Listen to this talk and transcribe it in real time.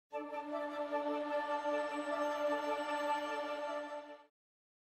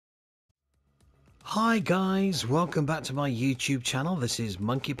Hi guys, welcome back to my YouTube channel. This is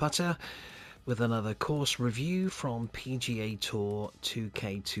Monkey Putter with another course review from PGA Tour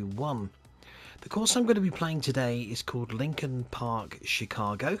 2K21. The course I'm going to be playing today is called Lincoln Park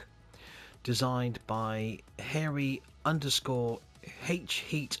Chicago, designed by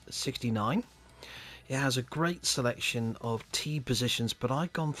Harry_H-Heat69. It has a great selection of tee positions, but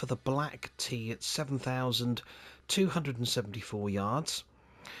I've gone for the black tee at 7,274 yards.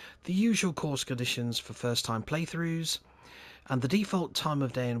 The usual course conditions for first-time playthroughs, and the default time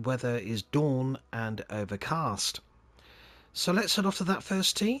of day and weather is dawn and overcast. So let's head off to that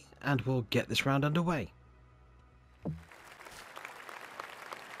first tee and we'll get this round underway.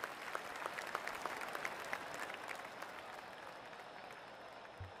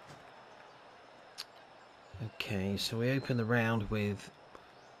 Okay, so we open the round with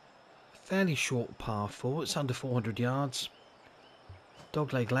a fairly short par 4. It's under 400 yards.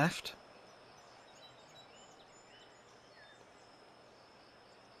 Dogleg left.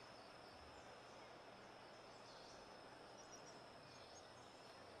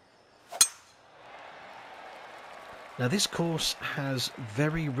 Now this course has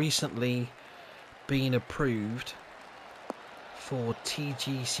very recently been approved for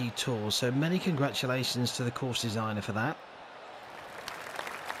TGC Tour, so many congratulations to the course designer for that.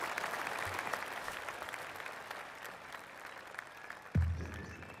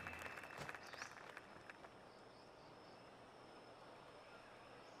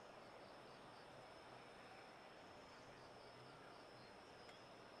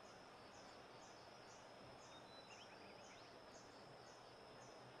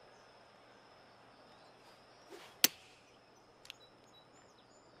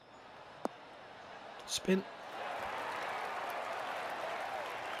 Spin.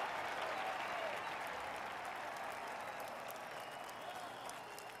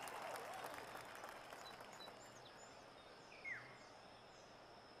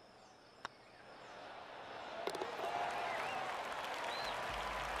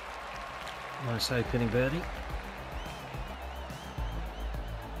 Nice opening birdie.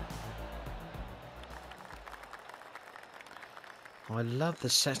 I love the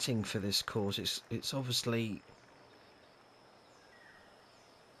setting for this course. It's obviously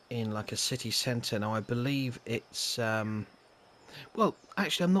in like a city centre. Now I believe it's well,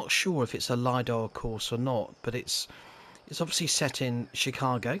 actually I'm not sure if it's a LiDAR course or not, but it's obviously set in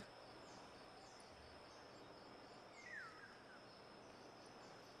Chicago.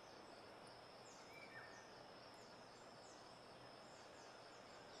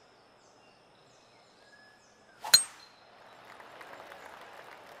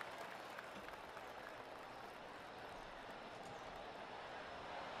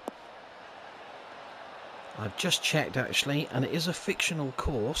 I've just checked actually, and it is a fictional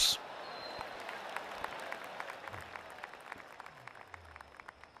course.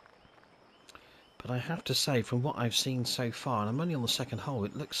 But I have to say, from what I've seen so far, and I'm only on the second hole,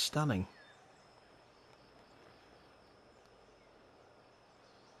 it looks stunning.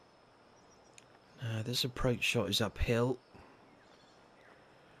 This approach shot is uphill.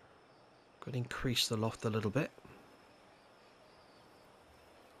 Got to increase the loft a little bit.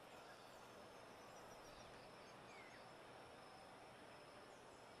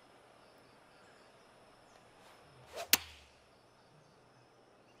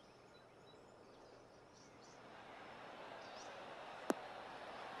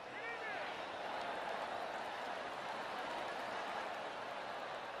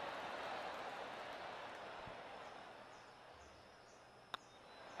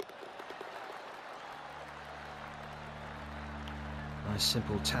 Nice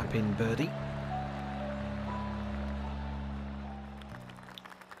simple tap-in birdie.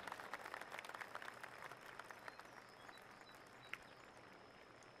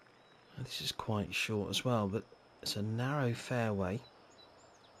 This is quite short as well, but it's a narrow fairway.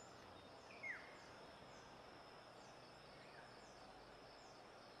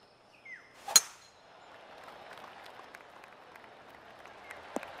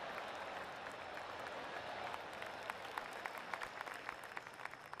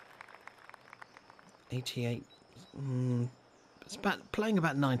 .88. It's playing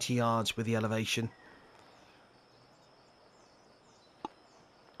about 90 yards with the elevation.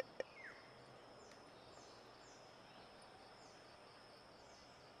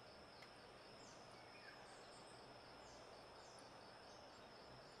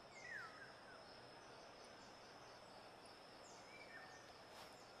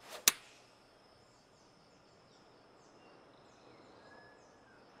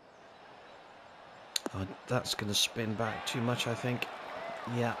 That's going to spin back too much, I think.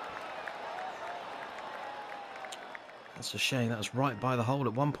 Yeah. That's a shame. That was right by the hole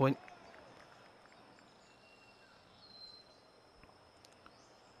at one point.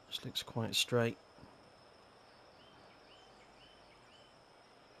 This looks quite straight.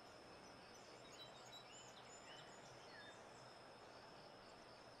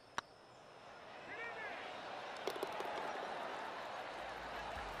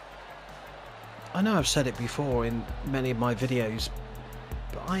 I know I've said it before in many of my videos,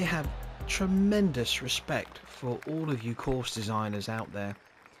 but I have tremendous respect for all of you course designers out there.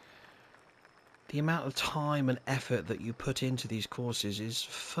 The amount of time and effort that you put into these courses is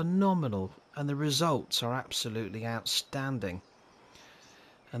phenomenal, and the results are absolutely outstanding.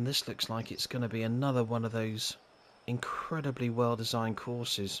 And this looks like it's going to be another one of those incredibly well designed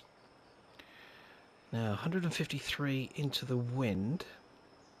courses. Now 153 into the wind.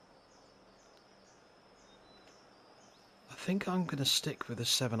 I think I'm going to stick with the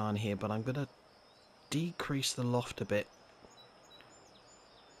 7-iron here, but I'm going to decrease the loft a bit.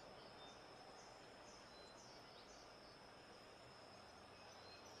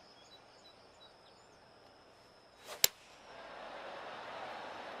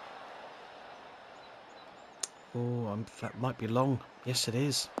 Oh, that might be long. Yes, it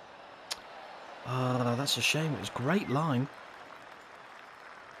is. Ah, that's a shame. It was a great line.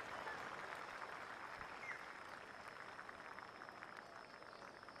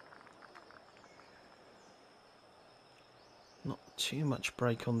 Not too much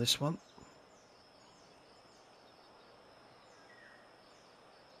break on this one.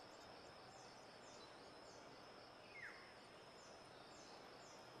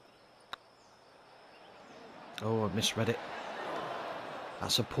 Oh, I misread it.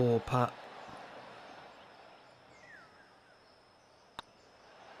 That's a poor putt.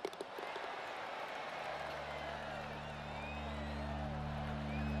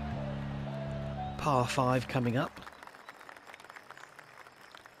 Par 5 coming up.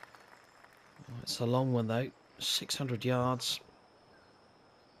 It's a long one though, 600 yards.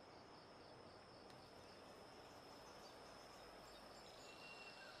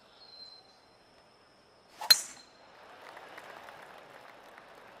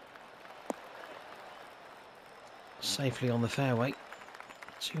 Safely on the fairway.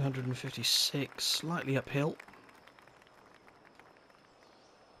 256, slightly uphill.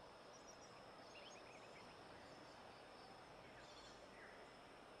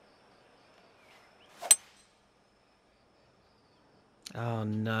 Oh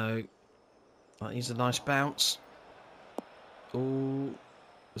no. That needs a nice bounce. Oh,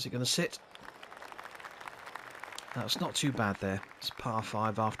 is it going to sit? That's not too bad there. It's par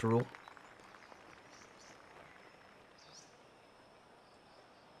 5 after all.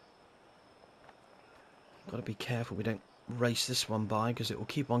 Got to be careful we don't race this one by, because it will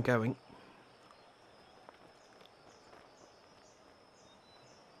keep on going.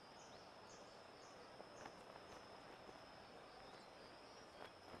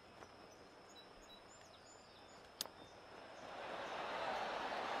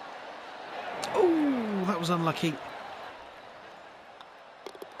 Oh, that was unlucky.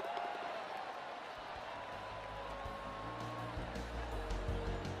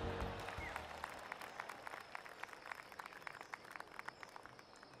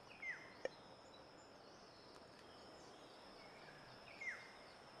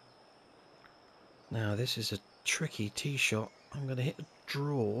 Now this is a tricky tee shot. I'm going to hit a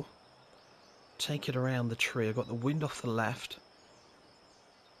draw, take it around the tree. I've got the wind off the left.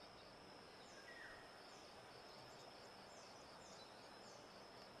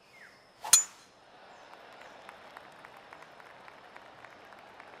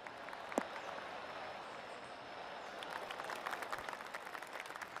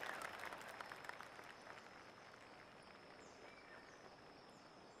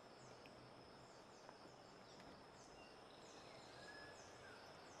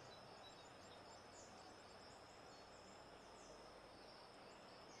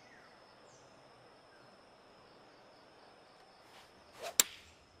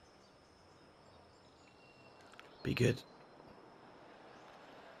 Be good.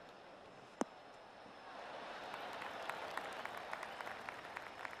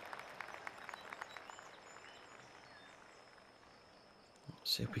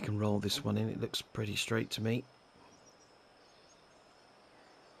 See if we can roll this one in. It looks pretty straight to me.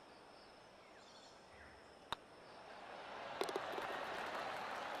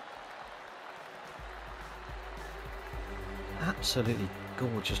 Absolutely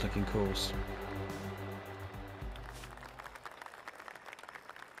gorgeous looking course.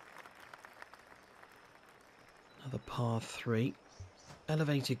 Another par 3.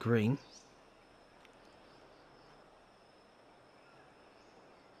 Elevated green.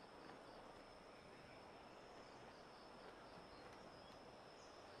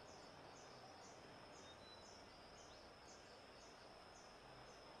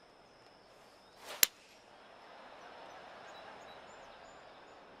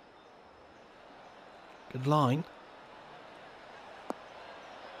 Good line.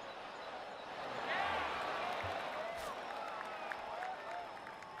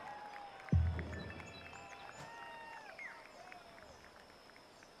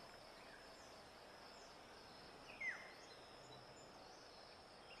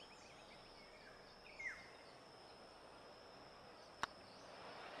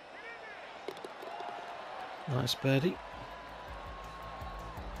 Nice birdie.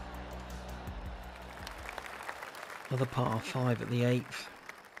 Another par 5 at the 8th.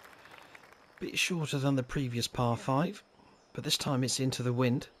 Bit shorter than the previous par 5, but this time it's into the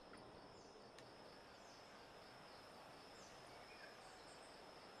wind.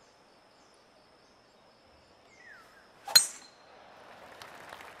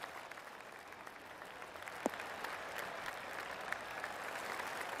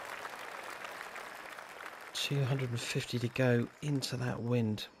 $250 to go into that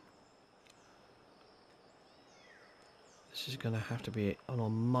wind. This is going to have to be an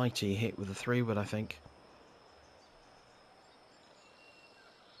almighty hit with a 3-wood, I think.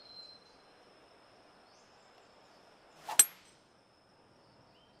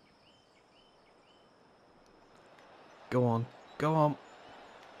 Go on, go on.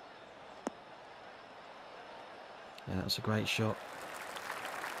 Yeah, that's a great shot.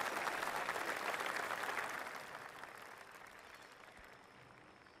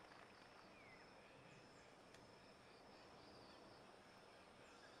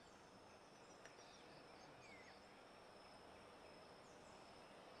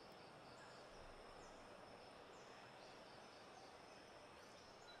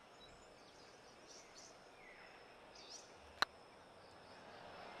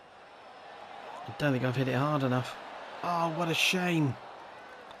 I don't think I've hit it hard enough. Oh, what a shame.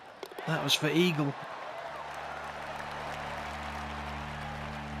 That was for eagle.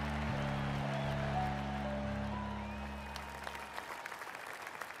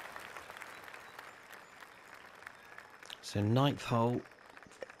 So 9th hole,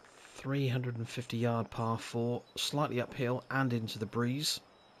 350-yard par 4, slightly uphill and into the breeze.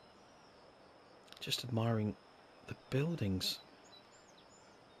 Just admiring the buildings.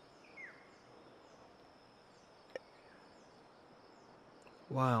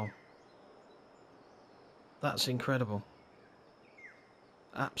 Wow. That's incredible.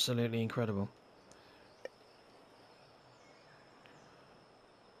 Absolutely incredible.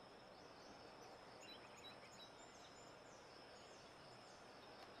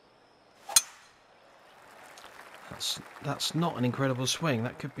 That's not an incredible swing.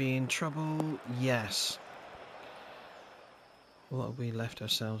 That could be in trouble. Yes. What have we left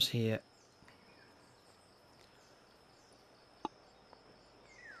ourselves here?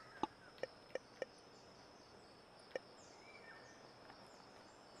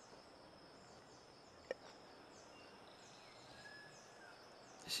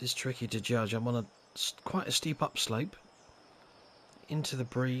 This is tricky to judge. I'm on quite a steep upslope. Into the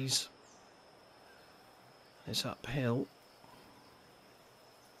breeze. It's uphill.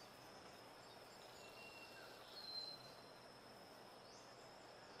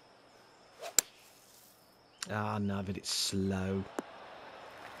 Ah, no, but it's slow.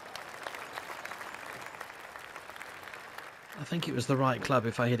 I think it was the right club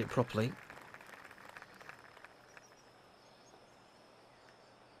if I hit it properly.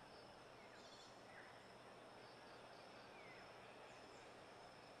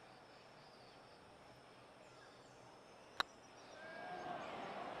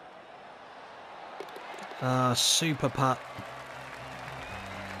 Ah, super putt.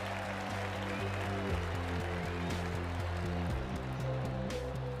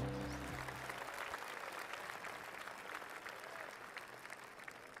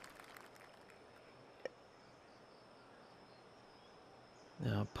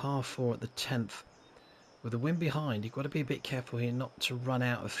 Now, par 4 at the 10th. With the wind behind, you've got to be a bit careful here not to run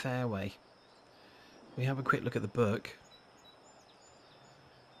out of fairway. We have a quick look at the book.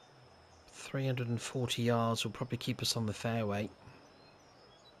 340 yards will probably keep us on the fairway.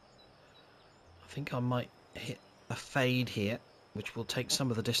 I think I might hit a fade here, which will take some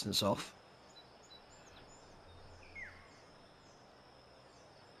of the distance off.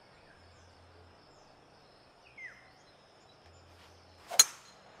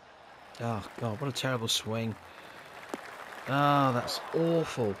 Oh, God, what a terrible swing. Ah, that's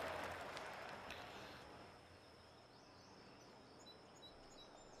awful.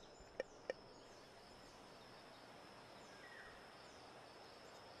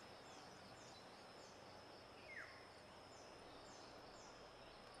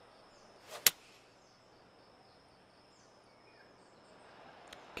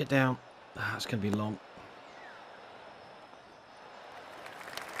 Get down. Ah, it's going to be long.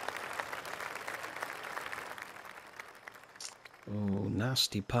 Oh,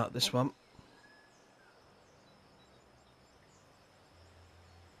 nasty putt, this one.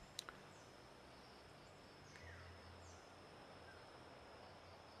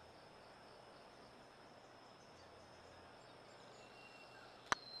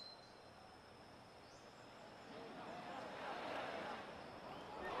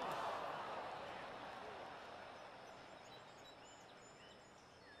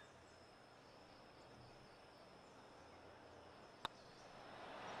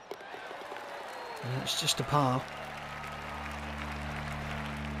 Yeah, it's just a par.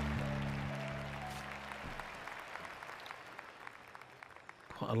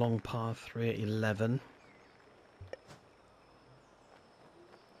 Quite a long par 3 at 11.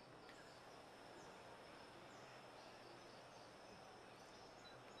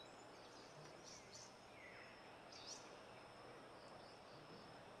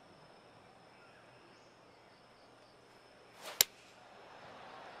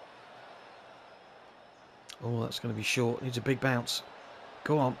 Oh, that's going to be short. Needs a big bounce.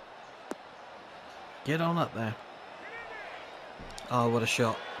 Go on. Get on up there. Oh, what a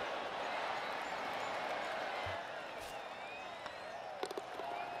shot.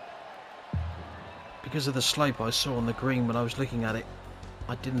 Because of the slope I saw on the green when I was looking at it,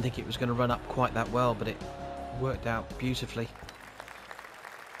 I didn't think it was going to run up quite that well, but it worked out beautifully.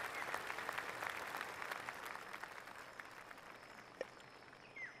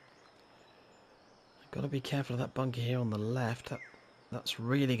 I've got to be careful of that bunker here on the left. That's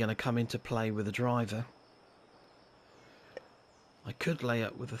really going to come into play with the driver. I could lay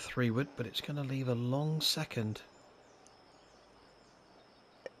up with a 3-wood, but it's going to leave a long second.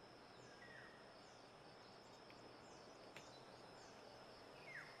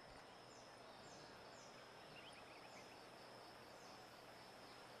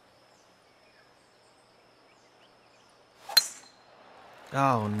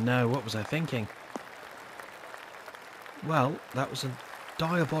 Oh no, what was I thinking? Well, that was a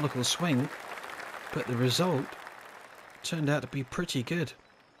diabolical swing, but the result turned out to be pretty good.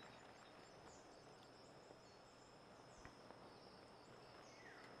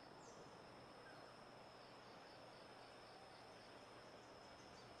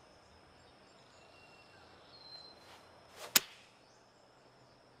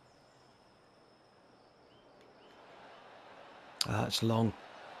 That's long.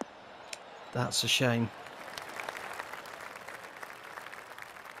 That's a shame.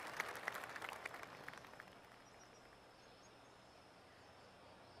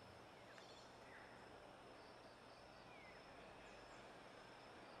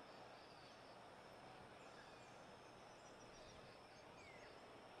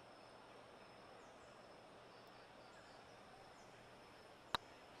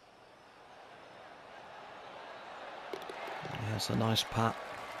 That's a nice putt.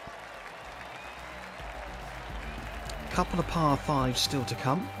 Couple of par 5s still to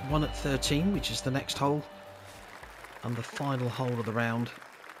come. One at 13, which is the next hole. And the final hole of the round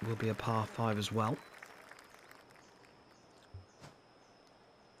will be a par 5 as well.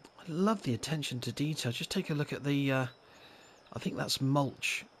 I love the attention to detail. Just take a look at the, I think that's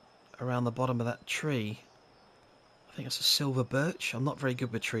mulch around the bottom of that tree. I think that's a silver birch. I'm not very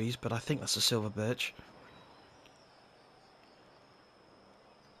good with trees, but I think that's a silver birch.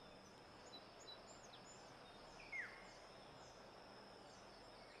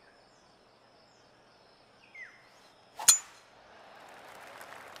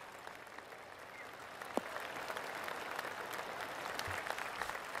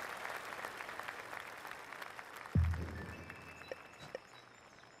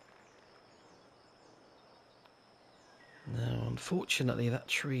 Now, unfortunately, that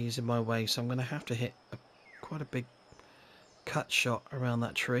tree is in my way, so I'm going to have to hit quite a big cut shot around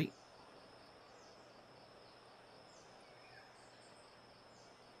that tree.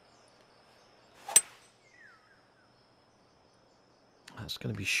 That's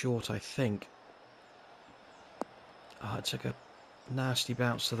going to be short, I think. Oh, it took a nasty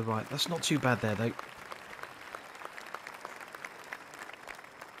bounce to the right. That's not too bad there, though.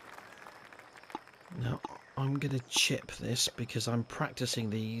 Now, I'm going to chip this because I'm practicing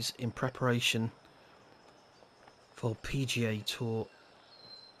these in preparation for PGA Tour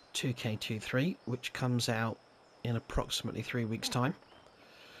 2K23, which comes out in approximately 3 weeks' time.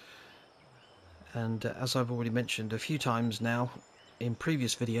 And as I've already mentioned a few times now in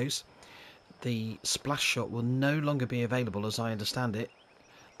previous videos, the splash shot will no longer be available, as I understand it,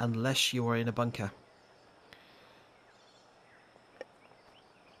 unless you are in a bunker.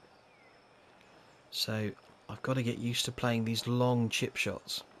 So I've got to get used to playing these long chip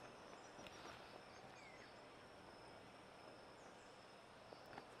shots.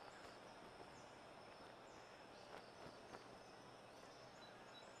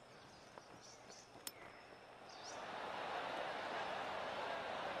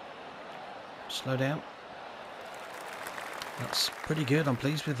 Slow down. That's pretty good. I'm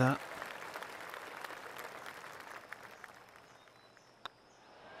pleased with that.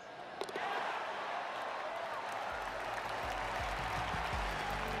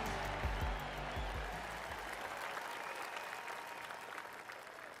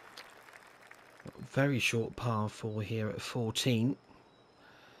 Very short par 4 here at 14.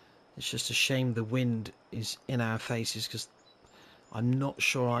 It's just a shame the wind is in our faces because I'm not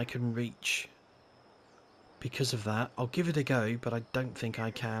sure I can reach because of that. I'll give it a go, but I don't think I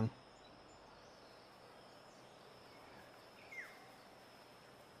can.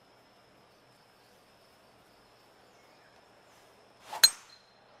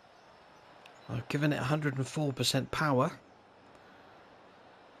 I've given it 104% power.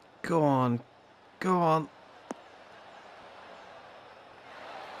 Go on, go on.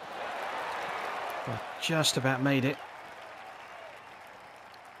 I just about made it.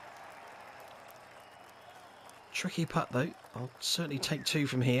 Tricky putt though. I'll certainly take 2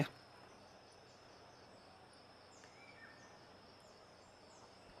 from here.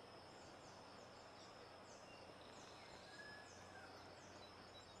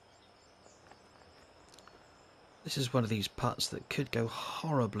 This is one of these putts that could go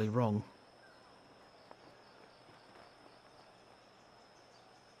horribly wrong.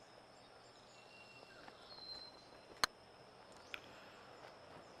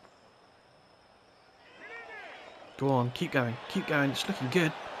 Go on, keep going, it's looking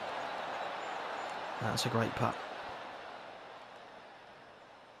good. That's a great putt.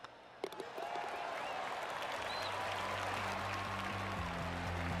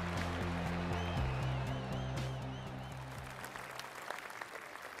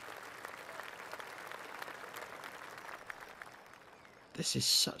 This is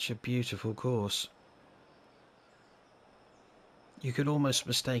such a beautiful course. You could almost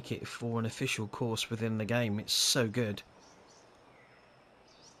mistake it for an official course within the game. It's so good.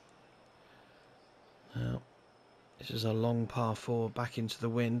 Now, this is a long par 4 back into the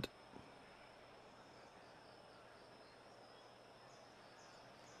wind.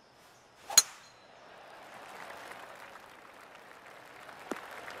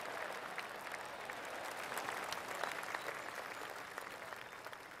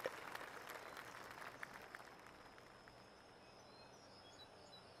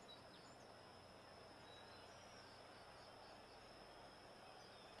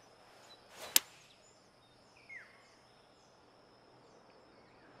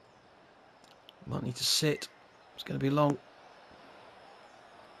 Might need to sit. It's going to be long.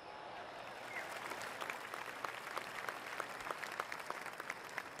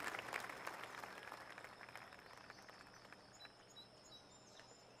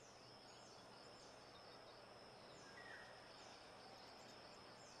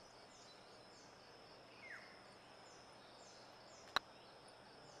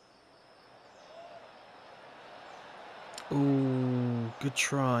 Ooh, good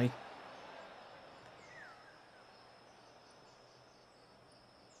try.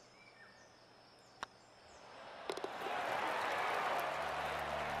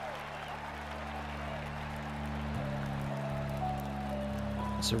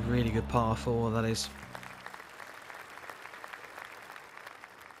 It's a really good par 4, that is.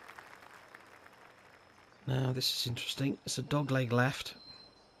 Now this is interesting. It's a dogleg left.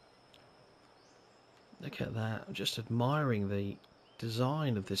 Look at that. I'm just admiring the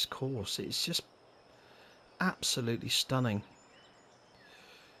design of this course. It's just absolutely stunning.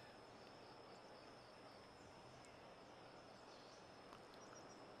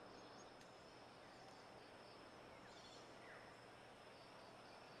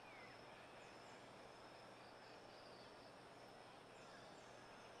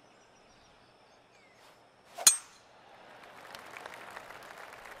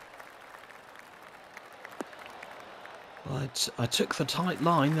 I took the tight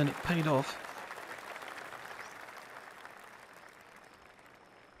line and it paid off.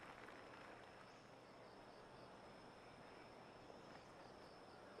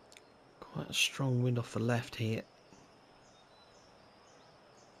 Quite a strong wind off the left here.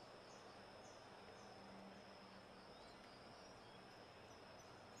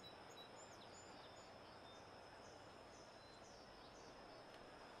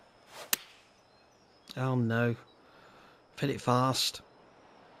 Oh no. Hit it fast.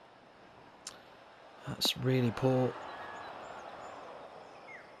 That's really poor.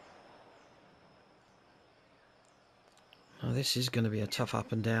 Oh, this is going to be a tough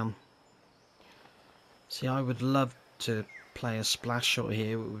up and down. See, I would love to play a splash shot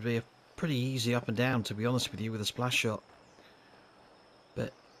here. It would be a pretty easy up and down, to be honest with you, with a splash shot.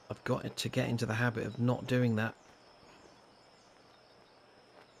 But I've I've got to get into the habit of not doing that.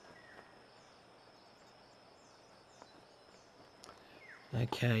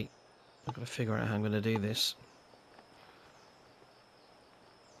 Okay, I've got to figure out how I'm going to do this.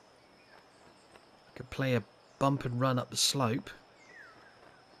 I could play a bump and run up the slope.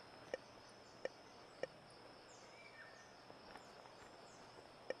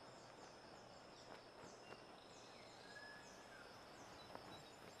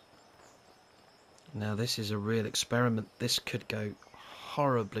 Now this is a real experiment. This could go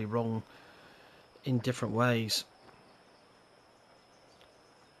horribly wrong in different ways.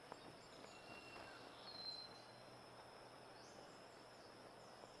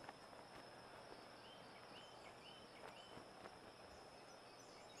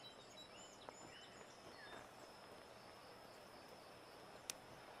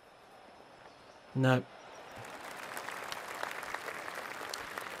 No.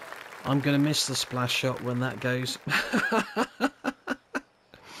 I'm going to miss the splash shot when that goes.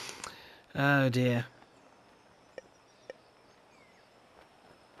 Oh dear.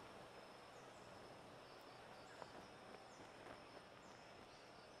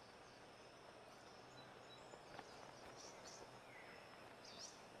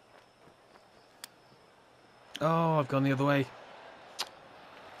 Oh, I've gone the other way.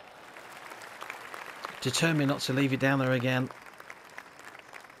 Determined not to leave it down there again.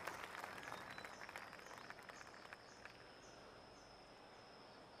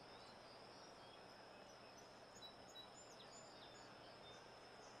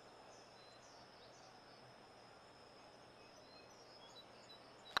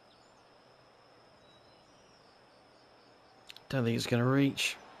 Don't think it's going to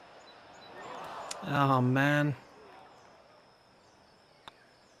reach. Oh man.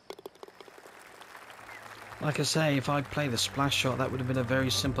 Like I say, if I'd played the splash shot, that would have been a very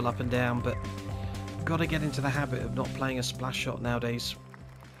simple up and down, but got to get into the habit of not playing a splash shot nowadays.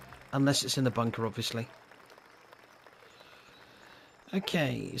 Unless it's in the bunker, obviously.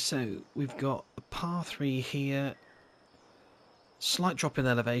 Okay, so we've got a par 3 here. Slight drop in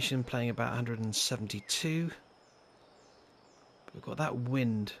elevation, playing about 172. We've got that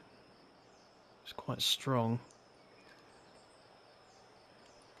wind. It's quite strong.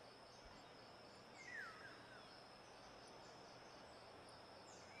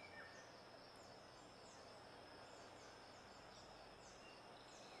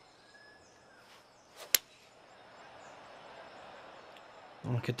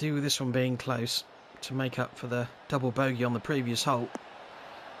 I could do with this one being close to make up for the double bogey on the previous hole.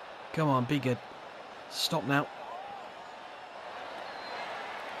 Come on, be good. Stop now.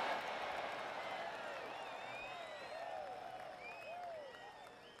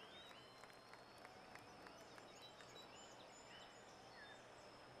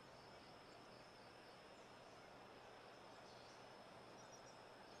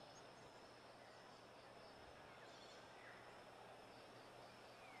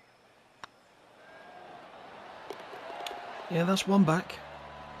 Yeah, that's one back.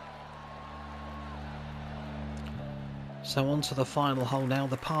 So on to the final hole now,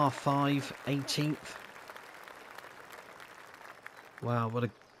 the par 5, 18th. Wow, what a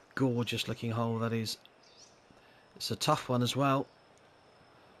gorgeous looking hole that is. It's a tough one as well.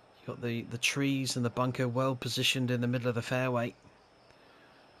 You've got the trees and the bunker well positioned in the middle of the fairway.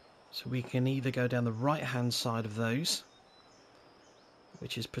 So we can either go down the right hand side of those,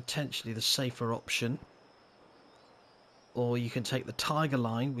 which is potentially the safer option, or you can take the tiger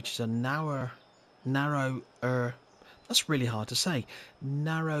line, which is a narrower, that's really hard to say,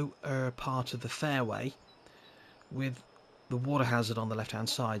 narrower part of the fairway with the water hazard on the left hand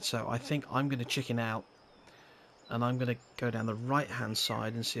side. So I think I'm going to chicken out and I'm going to go down the right hand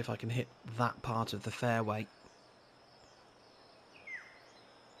side and see if I can hit that part of the fairway.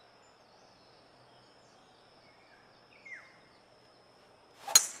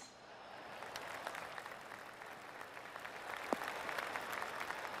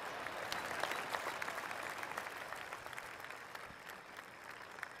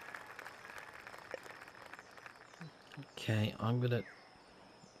 Okay,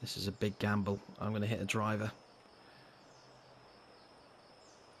 this is a big gamble. I'm gonna hit a driver.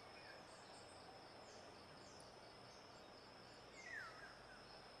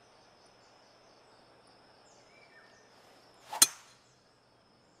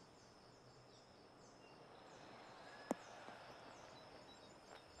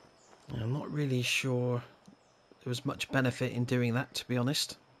 I'm not really sure there was much benefit in doing that, to be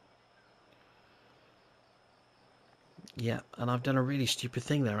honest. Yeah, and I've done a really stupid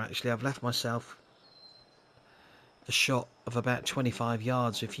thing there actually. I've left myself a shot of about 25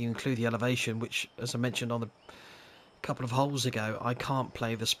 yards if you include the elevation, which, as I mentioned on a couple of holes ago, I can't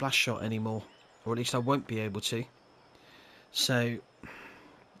play the splash shot anymore, or at least I won't be able to. So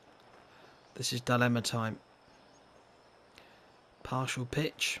this is dilemma time. Partial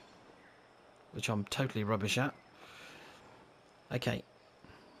pitch, which I'm totally rubbish at. Okay.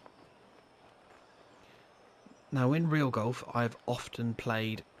 Now in real golf, I've often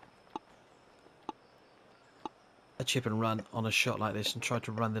played a chip and run on a shot like this and tried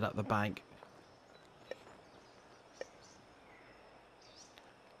to run it up the bank.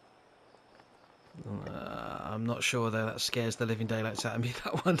 I'm not sure though, that scares the living daylights out of me,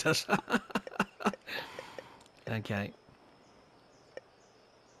 that one does. Okay.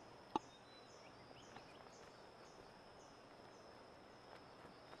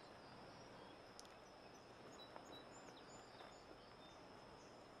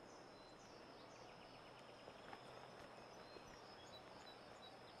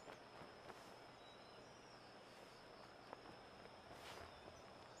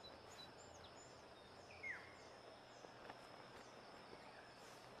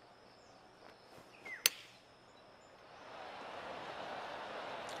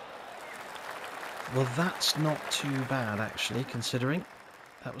 Well, that's not too bad actually, considering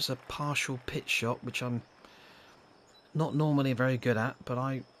that was a partial pitch shot, which I'm not normally very good at, but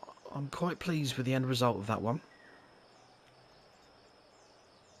I'm quite pleased with the end result of that one.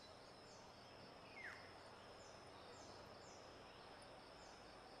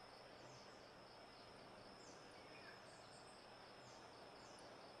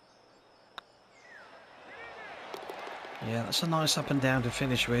 Yeah, that's a nice up and down to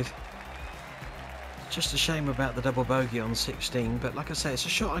finish with. Just a shame about the double bogey on 16, but like I say, it's a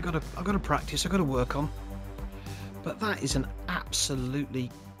shot I gotta practice, I gotta work on. But that is an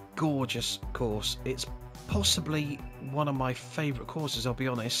absolutely gorgeous course. It's possibly one of my favourite courses, I'll be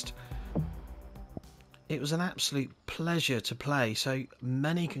honest. It was an absolute pleasure to play, so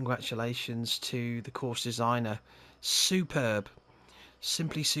many congratulations to the course designer. Superb,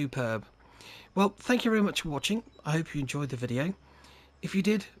 simply superb. Well, thank you very much for watching. I hope you enjoyed the video. If you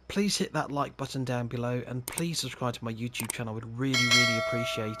did, please hit that like button down below and please subscribe to my YouTube channel. I would really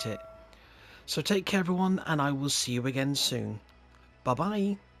appreciate it. So take care everyone, and I will see you again soon. Bye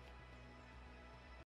bye.